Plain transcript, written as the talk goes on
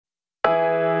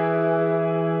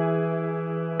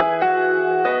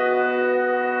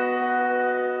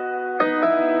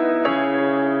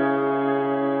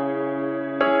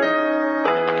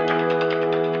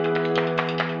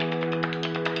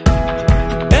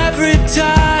Every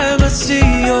time I see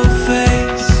your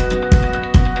face,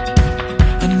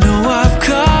 I know I've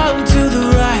come to the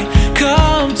right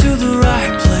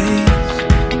place.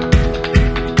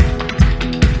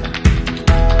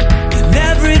 And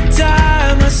every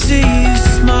time I see you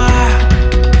smile,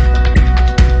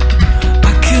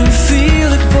 I can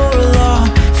feel it for a long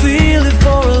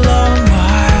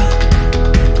while.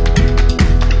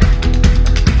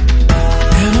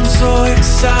 And I'm so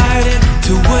excited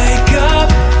to wake up,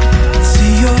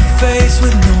 see your face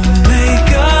with no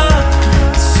makeup,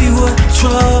 see what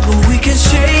trouble we can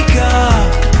shake up.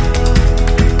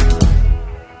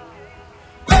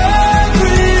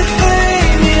 Everything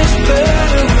is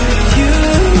better with you.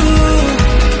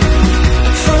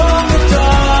 From the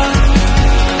dawn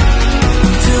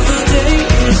till the day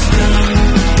is done,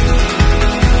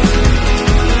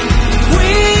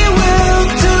 we will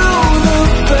do the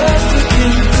best we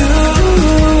can do.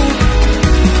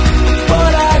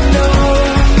 But I know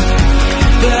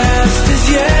best is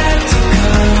yet to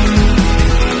come.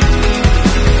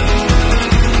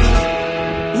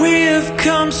 We have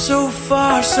come so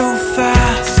far so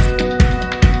fast,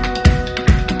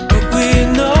 but we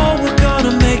know we're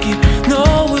gonna make it,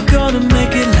 know we're gonna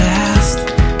make it last.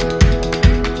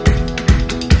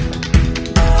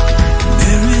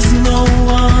 There is no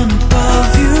one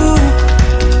above you.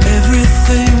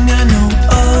 Everything I know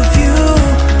of you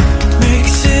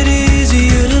makes it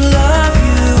easier to love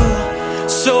you.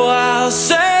 So I'll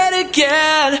say it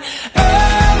again.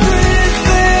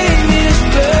 Everything is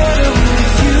better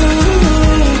with you.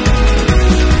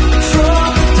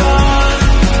 From the dawn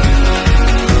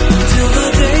till the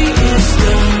day is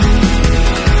done,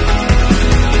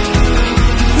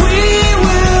 we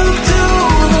will do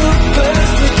the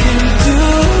best we can do.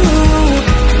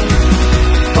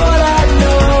 But I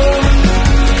know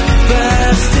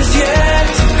best is yet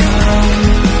to come.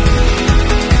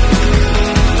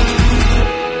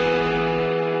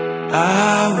 I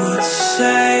would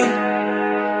say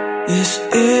this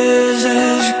is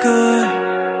as good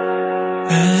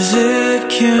as it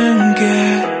can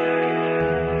get.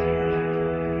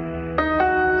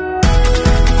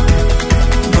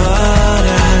 But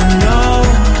I know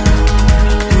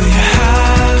we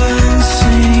haven't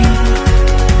seen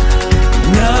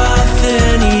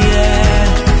nothing yet.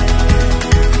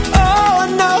 Oh, I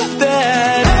know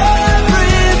that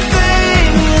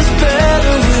everything is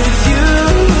better with you.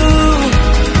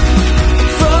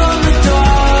 From the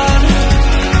dawn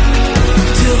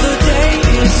till the day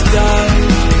is done,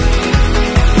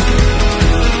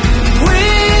 we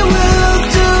will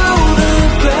do the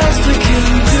best we can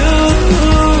do.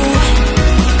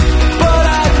 But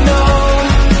I know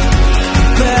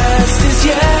best is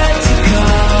yet to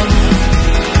come.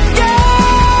 Yeah,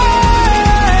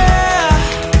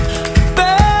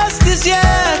 best is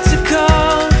yet to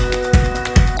come.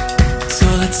 So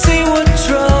let's see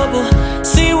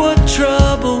what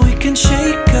trouble we can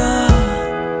shake up.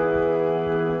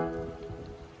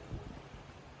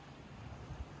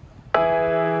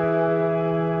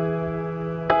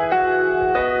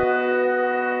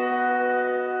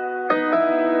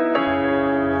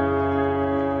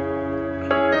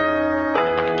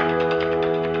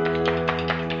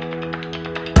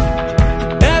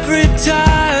 Every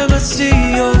time I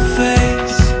see your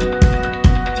face,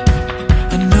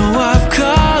 I know I've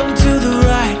come to the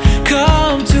right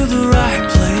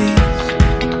place.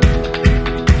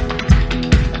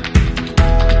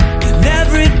 And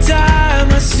every time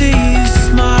I see you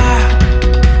smile,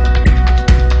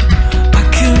 I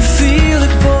can feel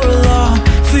it for a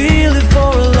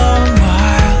long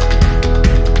while.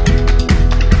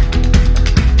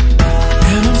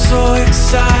 And I'm so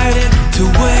excited to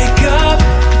wake up,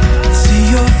 see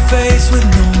your face with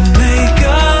no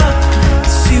makeup,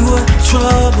 see what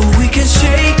trouble we can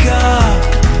shake up.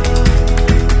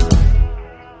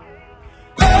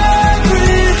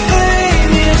 Everything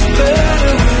is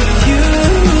better with you.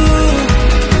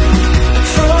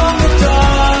 From the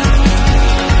dawn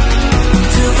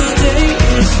till the day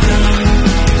is done,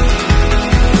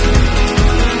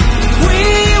 we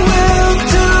will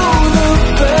do the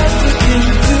best we can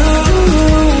do.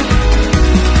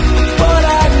 But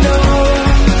I know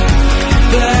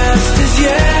best is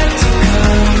yet to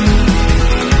come.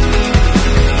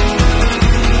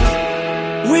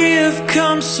 We have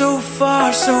come so far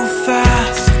so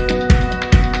fast,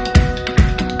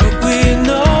 but we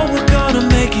know we're gonna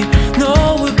make it, know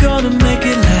we're gonna make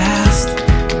it last.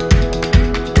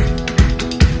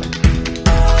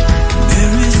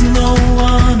 There is no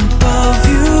one above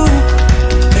you.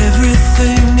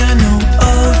 Everything I know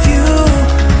of you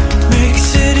makes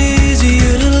it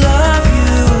easier to love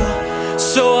you.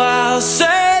 So I'll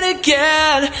say it again.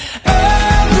 again.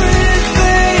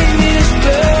 Everything is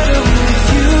better with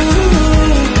you.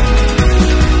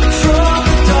 From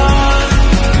the dawn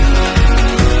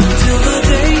till the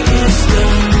day is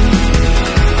done,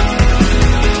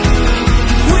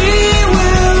 we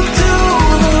will do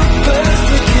the best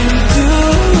we can do.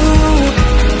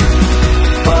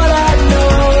 But I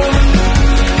know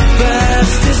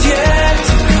best is yet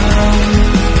to come.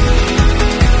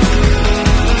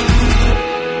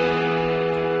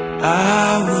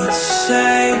 I would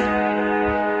say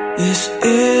this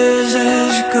is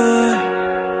as good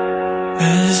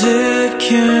as it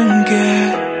can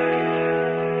get.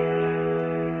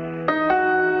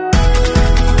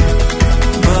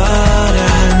 But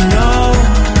I know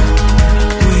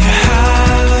we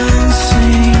haven't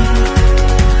seen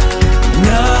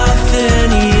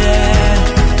nothing yet.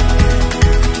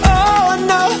 Oh, I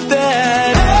know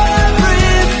that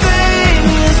everything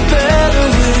is better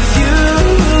with you.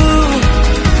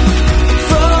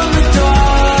 From the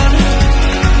dawn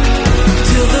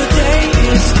till the day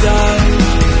is done,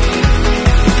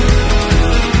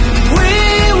 we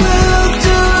will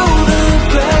do the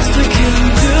best we can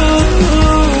do.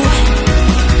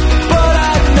 But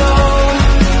I know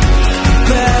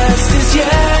best is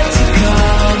yet to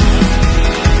come.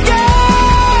 Yeah,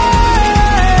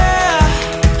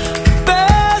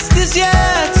 best is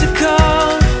yet to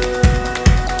come.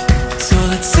 So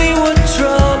let's see what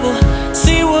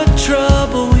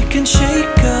trouble we can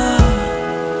shake up.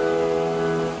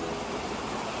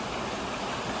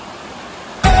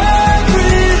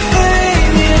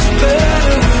 Everything is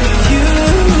better with you.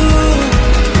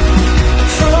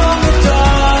 From the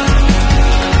dawn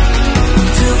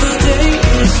till the day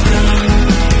is done,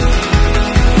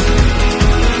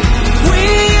 we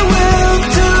will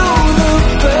do the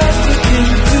best we can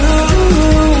do.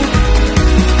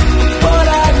 But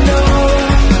I know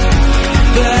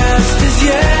best is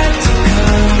yet to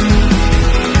come.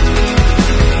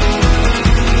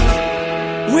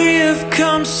 We have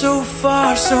come so far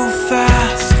so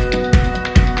fast,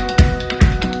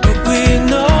 but we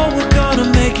know we're gonna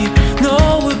make it, know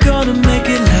we're gonna make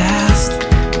it last.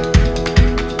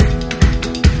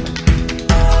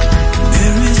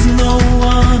 There is no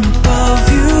one above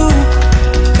you.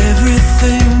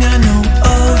 Everything I know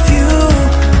of you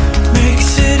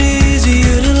makes it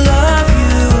easier to love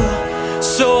you.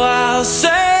 So I'll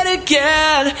say it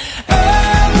again.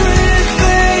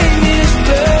 Everything is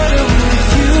better with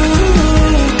you.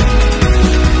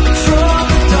 From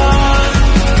the dawn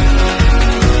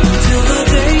till the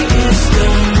day is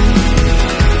done,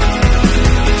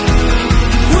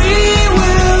 we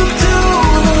will do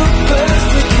the best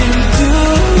we can do.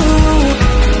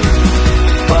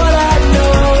 But I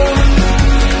know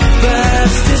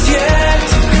best is yet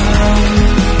to come.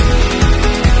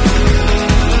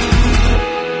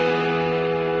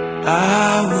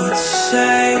 I would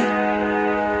say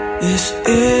this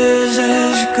is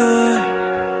as good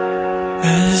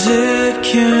as it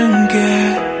can